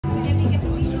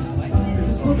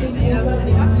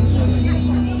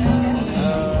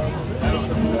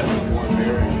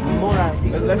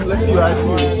Let's see your ice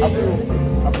cream.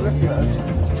 Let's see your ice cream.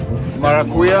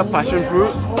 Maracuya, passion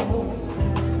fruit.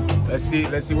 Let's see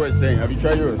what it's saying. Have you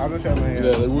tried yours? I'm not trying mine.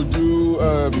 Yeah, we'll do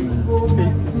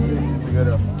taste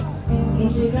together.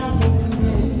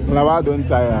 Lawa don't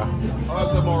tire.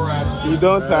 You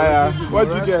don't tire.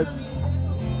 What'd you get?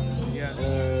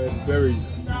 Berries.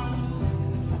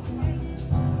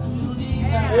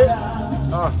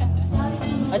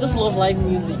 I just love live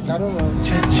music. I don't know.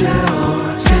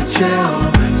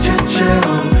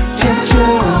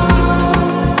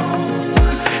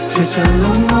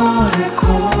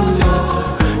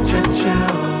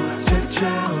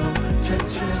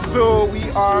 So we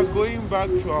are going back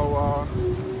to our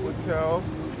hotel.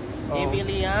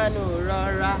 Emiliano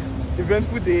Rora.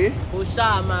 Eventful day.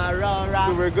 Osama Rora.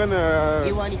 So we're gonna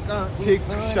take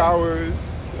showers.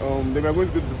 Then we're going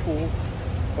to go to the pool.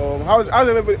 How's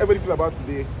everybody feel about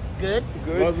today? Good.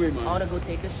 Good. Lovely, man. I wanna go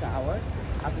take a shower.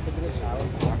 After taking a shower,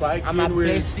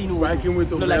 biking with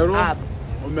Omero,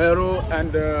 Omero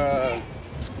and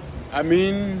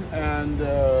Amin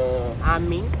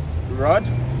Rod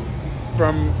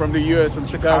from the US, from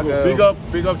Chicago.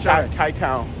 Big up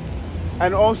Chi-Town.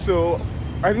 And also,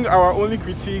 I think our only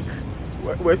critique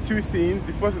were two things.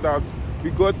 The first is that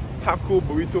we got taco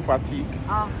burrito fatigue.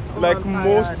 Like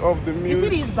most of the meals.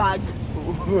 Is it his bag?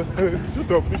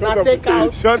 Shut up.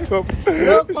 Shut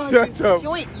up.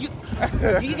 Wait,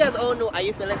 do you guys all know Are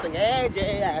You Feeling like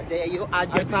you are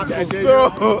just taco?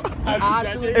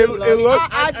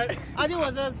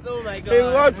 Oh my god. A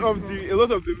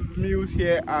lot of the meals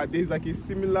here are there's like a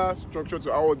similar structure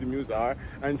to how all the meals are,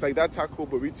 and it's like that taco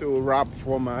burrito wrap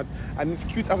format, and it's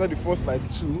cute after the first like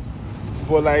two,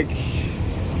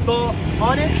 but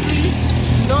honestly,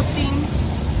 nothing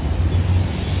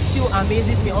still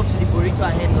amazes me up to the burrito I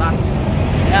had last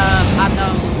at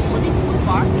what is it, Food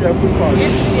Park? Yeah, Food Park.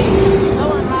 Yesterday, no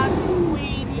one had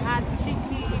squid, he had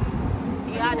chicken,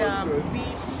 he had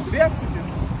fish. Did they have chicken?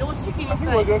 There was chicken inside. I think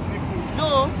it was just seafood.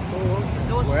 No.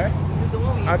 There was where? The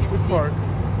one we at Food Park.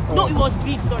 Oh. No, it was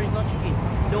beef. Sorry, it's not chicken.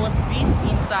 There was beef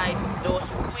inside. There was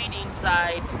squid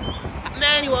inside.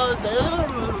 Man, it was.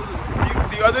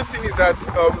 The other thing is that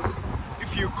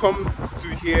if you come to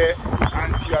here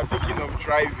and you are thinking of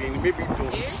driving, maybe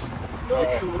don't.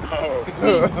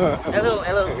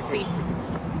 Hello. See,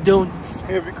 don't.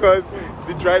 Yeah, because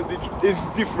the drive is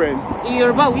different. In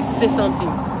Yoruba, we used to say something.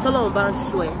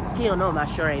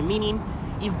 Meaning,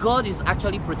 if God is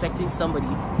actually protecting somebody,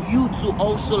 you too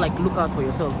also like look out for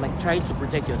yourself, like trying to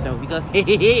protect yourself. Because they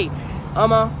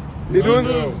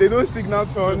don't signal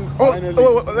turn.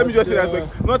 Let me just say that like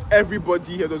not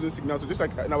everybody here doesn't signal turn. Just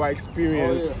like in our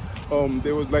experience,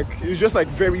 there was like it was just like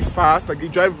very fast. Like they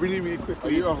drive really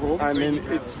quickly, and then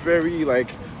it's very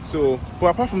like so. But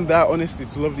apart from that, honestly,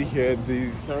 it's lovely here.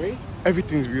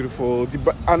 Everything's beautiful.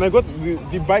 And I got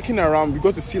the biking around. We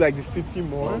got to see like the city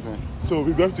more. Okay. So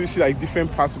we got to see like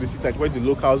different parts of the city, like where the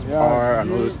locals are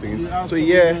and all those things. So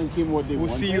yeah, we'll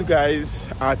see you guys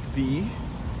at the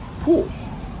pool.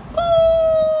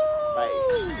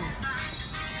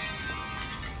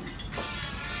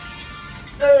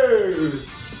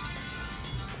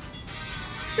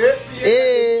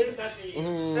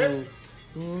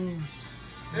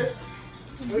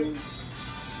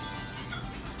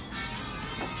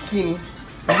 King.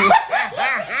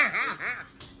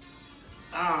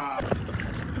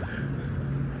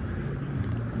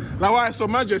 Lawa,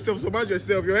 submerge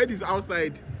yourself. Your head is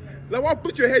outside. Lawa,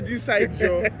 put your head inside,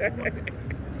 Joe.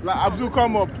 Abdul,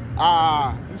 come up.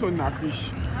 This one is a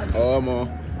fish.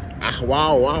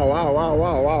 Wow.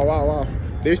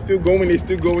 They're still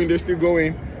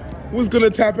going. Who's gonna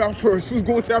tap out first?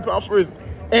 Almost.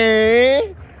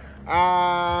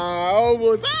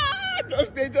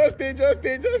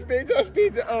 Just stay.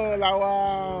 Oh, Lawa.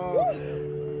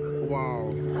 Wow.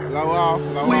 Lawa.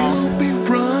 We'll be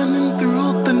running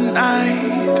through the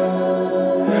night.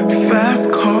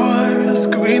 Fast cars,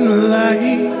 green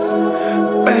lights,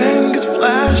 bangers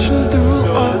flashing through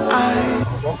our eyes.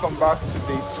 Welcome back to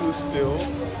day 2 still.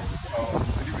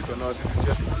 Believe it or not, this is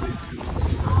just day 2.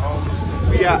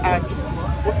 We are at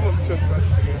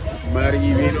Mar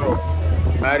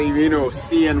Y Vino,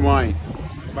 Sea and Wine.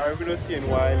 Mar Y Vino, Sea and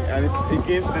Wine, and it's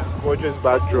against this gorgeous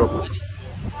backdrop.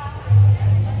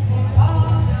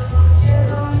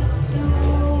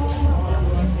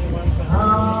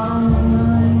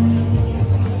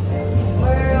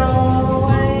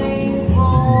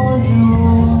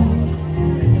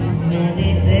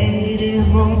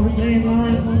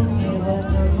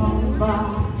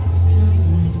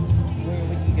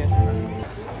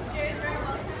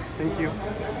 Thank you.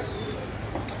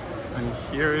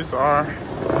 here is our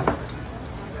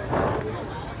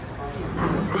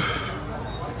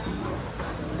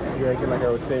yeah, again, like I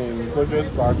was saying, gorgeous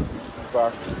back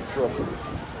drop.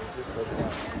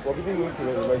 But we didn't look at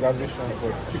the reservation,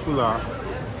 but people are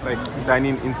like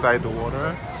dining inside the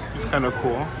water. It's kind of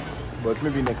cool, but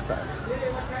maybe next time.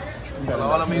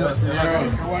 Hola amigos.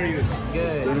 How are you?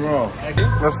 Good. Doing well.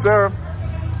 Yes, sir.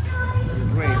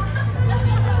 Great.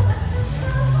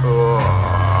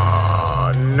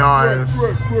 Oh, nice.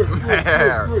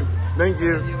 Good. Thank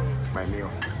you. My meal.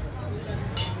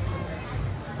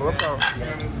 What's up?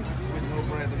 With no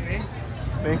bread, okay?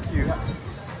 Thank you. I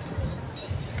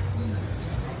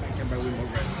can buy with more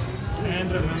bread.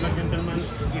 And remember, gentlemen,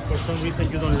 if for some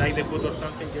reason you don't like the food or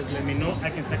something, just let me know. I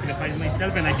can sacrifice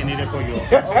myself and I can eat it for you.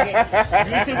 Okay.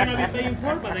 You're still gonna be paying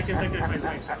for, but I can sacrifice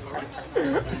myself.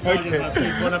 Alright?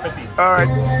 Okay. Bon appetit. All right.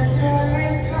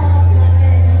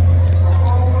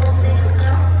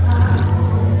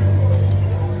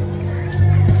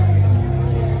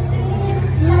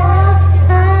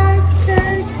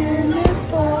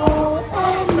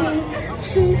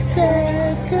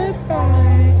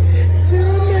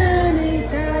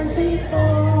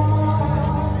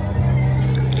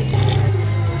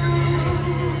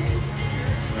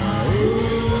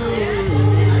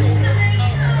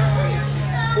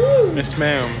 Yes,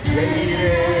 ma'am.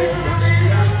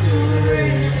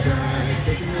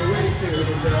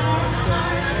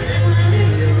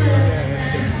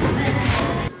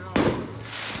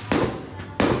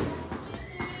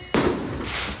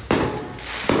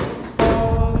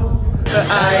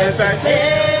 I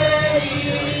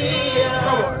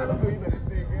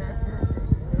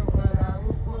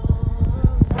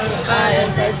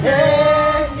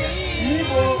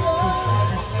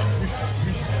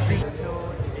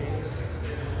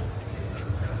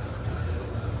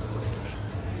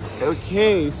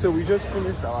Okay, so we just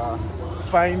finished our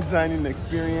fine dining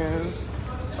experience.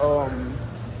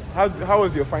 How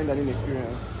was your fine dining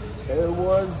experience? It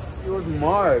was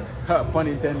marred, pun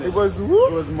intended. It was It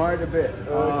whoop. was marred a bit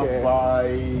Okay.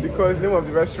 by Because the name of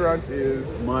the restaurant is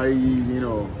Mar Y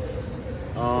Vino.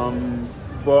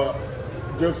 But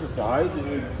jokes aside,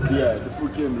 yeah, the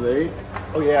food came late.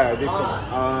 oh yeah, they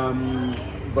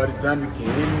By the time we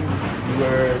came, we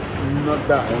were not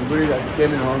that hungry. Like we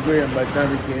came in hungry, and by the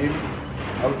time we came,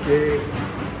 I would say,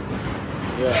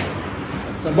 yeah.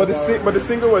 but the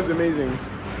singer was amazing.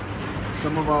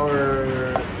 Some of our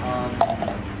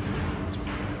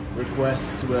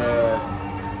requests were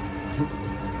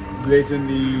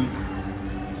blatantly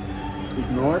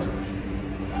ignored.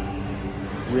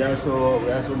 We asked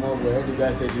for more bread. The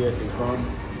guy said yes, it's come.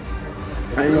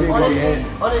 And everything's on the end.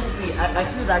 Honestly, I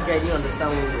feel that guy didn't understand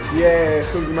what we were saying.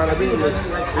 Yeah, so you might have been in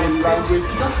Like, language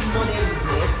he just nodded his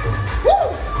head.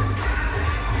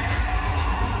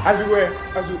 as we were.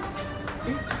 That's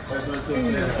not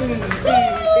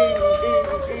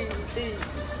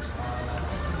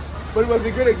But it was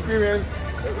a good experience.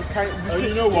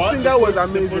 you know what? The singer was The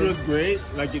amazing. food was great.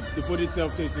 Like the food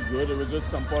itself tasted good. It was just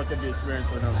some parts of the experience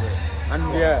were not good. And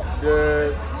yeah,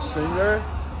 the singer.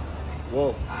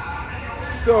 Whoa.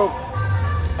 So,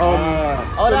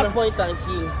 Other point and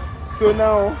key. so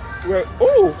now we're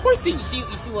horsey. You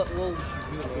see what we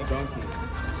should do. It's a donkey.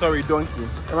 Sorry, donkey.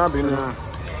 Am I being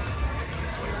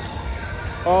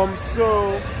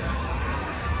so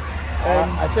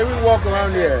I said we walk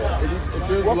around here. It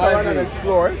feels walk around and lively.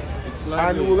 explore, It's and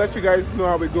lively. we'll let you guys know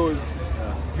how it goes.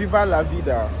 Viva la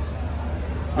vida.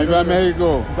 Viva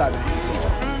Mexico. Viva la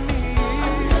vida.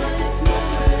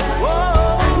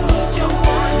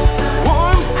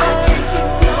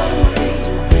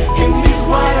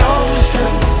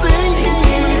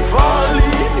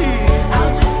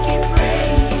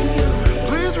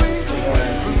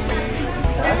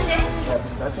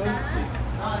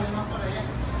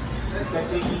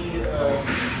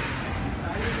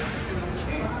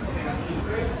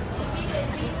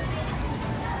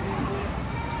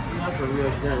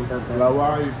 Like, why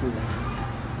are you feeling?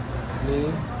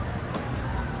 Me?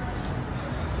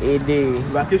 A day.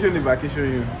 Vacation is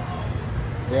vacation you.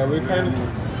 Yeah, we kind of.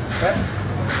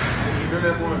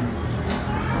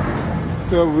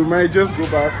 So we might just go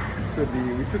back to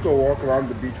we took a walk around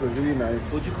the beach, it was really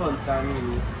nice. Would you call me?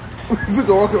 We took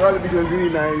a walk around the beach, it was really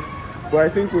nice. But I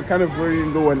think we're kind of very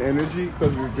low on energy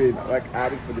because we've been like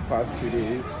at it for the past 2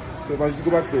 days. So if I just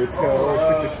go back to the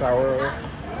hotel, take a shower,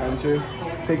 and just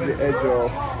take the edge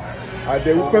off. And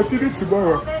then we'll continue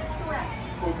tomorrow.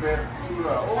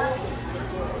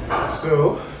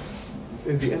 So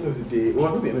it's the end of the day. It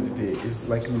wasn't the end of the day, it's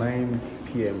like 9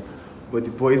 p.m. But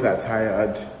the boys are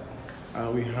tired.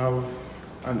 And we have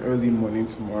an early morning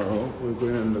tomorrow. We're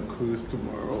going on the cruise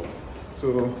tomorrow.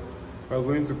 So we're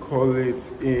going to call it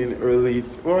in early.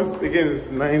 Well, again, it's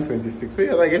 9:26. So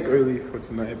yeah, I guess early for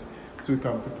tonight, so we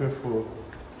can prepare for.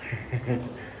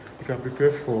 We can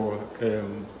prepare for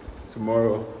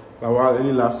tomorrow. Lawal,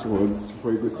 any last words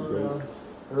before you go to bed?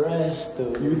 Rest.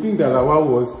 You think that Lawal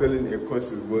was selling a course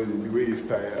his body the way he's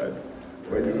tired?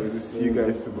 But you know, to see you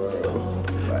guys tomorrow.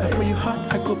 Bye. For you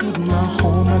hot, I could build my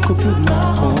home, I could build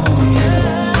my home,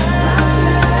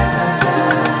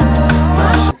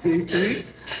 Today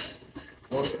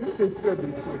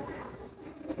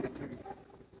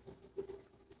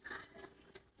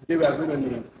we are going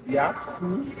on a yacht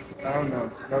cruise. I don't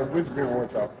know. We're going to bring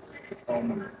water.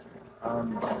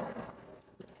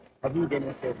 I've been doing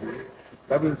it every.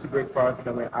 We're going to breakfast,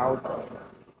 then we're out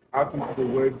into the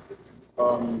woods.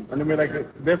 And then we're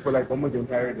like there for like almost the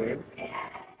entire day.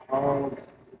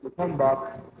 We come back.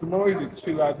 Tomorrow is a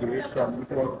chiller day from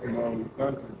tomorrow. We've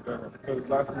done to so the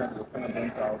last night we kind of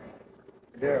went out.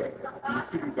 Yeah, we'll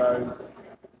see you guys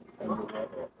on the water.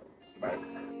 Bye.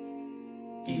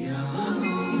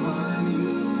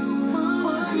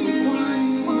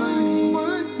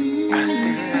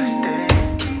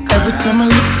 Every time I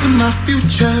look to my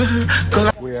future,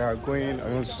 girl, We are going, I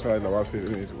want to try the last few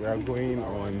minutes. We are going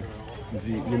on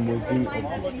the limousine of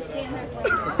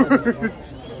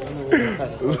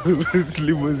the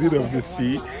limousine of the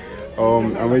sea.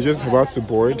 And we're just about to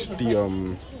board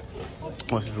the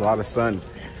there's a lot of sun.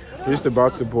 We're just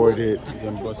about to board it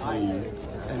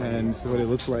and this is what it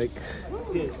looks like.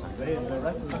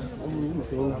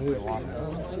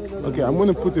 Okay, I'm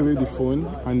gonna put away the phone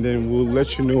and then we'll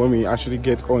let you know when we actually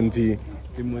get on the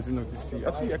limousine of the sea.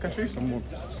 Actually, I can show you some more.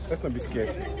 Let's not be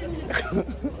scared.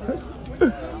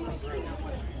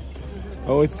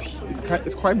 Oh, it's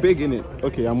quite big, isn't it?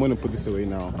 Okay, I'm gonna put this away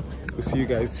now. We'll see you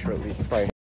guys shortly. Bye.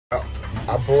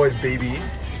 Our boys, baby.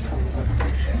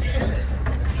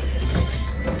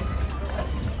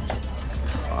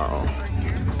 Wow.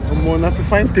 Come on, not to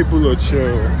find table or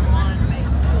chair.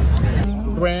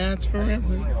 Brands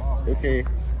forever. Okay,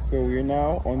 so we're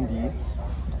now on the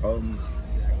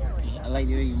I like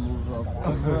the way you move up.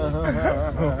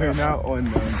 we're now on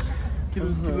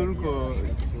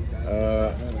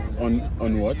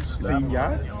On what?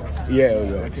 yacht.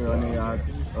 Yeah, Okay, on a yacht.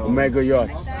 Omega yacht.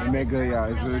 Omega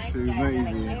yacht. It's not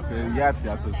easy. So yacht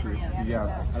so free. Yeah.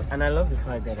 And I love the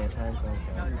fact that the time comes.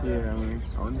 Yeah, I mean,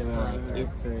 I want to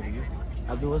 8:30.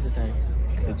 Abdul, what's the time?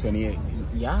 The 28.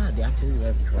 Yeah, they actually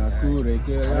left.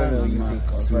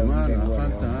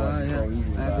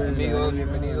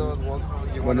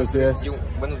 Buenos días.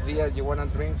 Buenos días. You wanna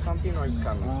drink something or is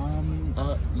coming?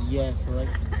 Yes, I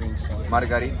like to drink some.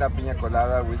 Margarita, piña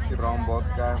colada, whiskey, rum,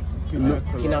 vodka. Pina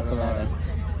colada.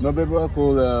 No bebo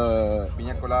alcohol.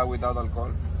 Piña colada without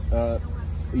alcohol.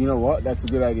 You know what? That's a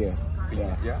good idea.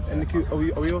 Yeah. And are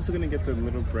we also gonna get the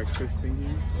little breakfast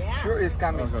thingy? Sure, it's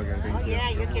coming. Okay, thank you. Yeah,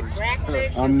 you get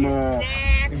breakfast, I'm, you get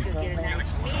snacks, you get a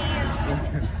nice meal.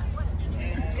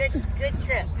 Good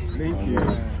trip. Thank you.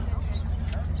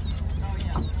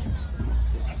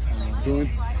 Don't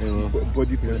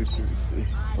body positive.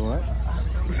 What?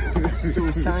 So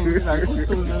signs like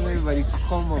everybody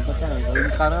come up,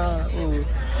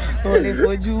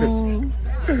 you.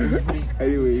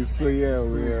 Anyway, so yeah,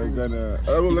 we're gonna.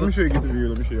 Well, let me show you the view.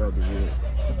 Let me show you how the view.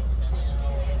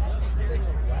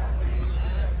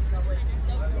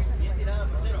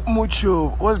 Mucho.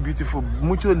 What's beautiful?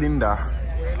 Mucho linda.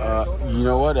 You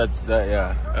know what?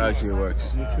 That actually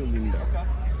works. Mucho linda.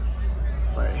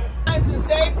 Bye. Nice and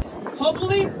safe,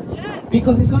 hopefully,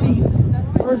 because it's only his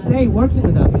first day working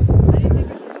with us.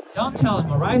 Don't tell him,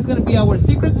 alright? It's gonna be our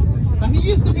secret. But he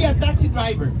used to be a taxi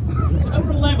driver. No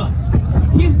problema.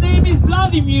 His name is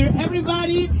Vladimir.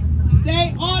 Everybody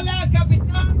say hola,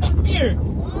 Capitan Vladimir.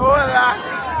 Hola.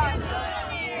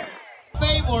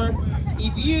 Favor,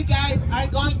 if you guys are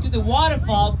going to the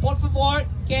waterfall, por favor,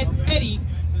 get ready.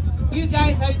 You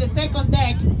guys are in the second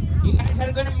deck. You guys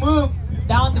are gonna move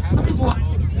down the first one,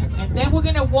 and then we're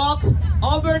gonna walk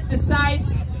over the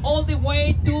sides all the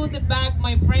way to the back,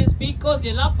 my friends, because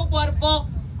Jalapa Waterfall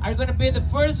are gonna be the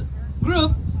first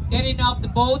group getting off the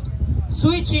boat,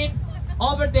 switching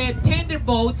over the tender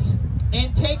boats,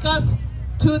 and take us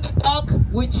to the dock,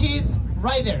 which is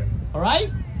right there. All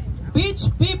right, beach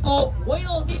people, wait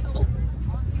until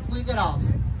we get off.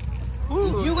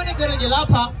 If you're gonna go to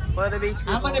Jalapa,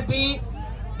 I'm gonna be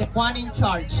the one in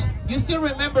charge. You still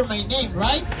remember my name,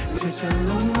 right?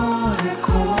 Chechelo mo e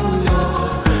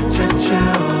kulo,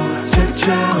 chechelo.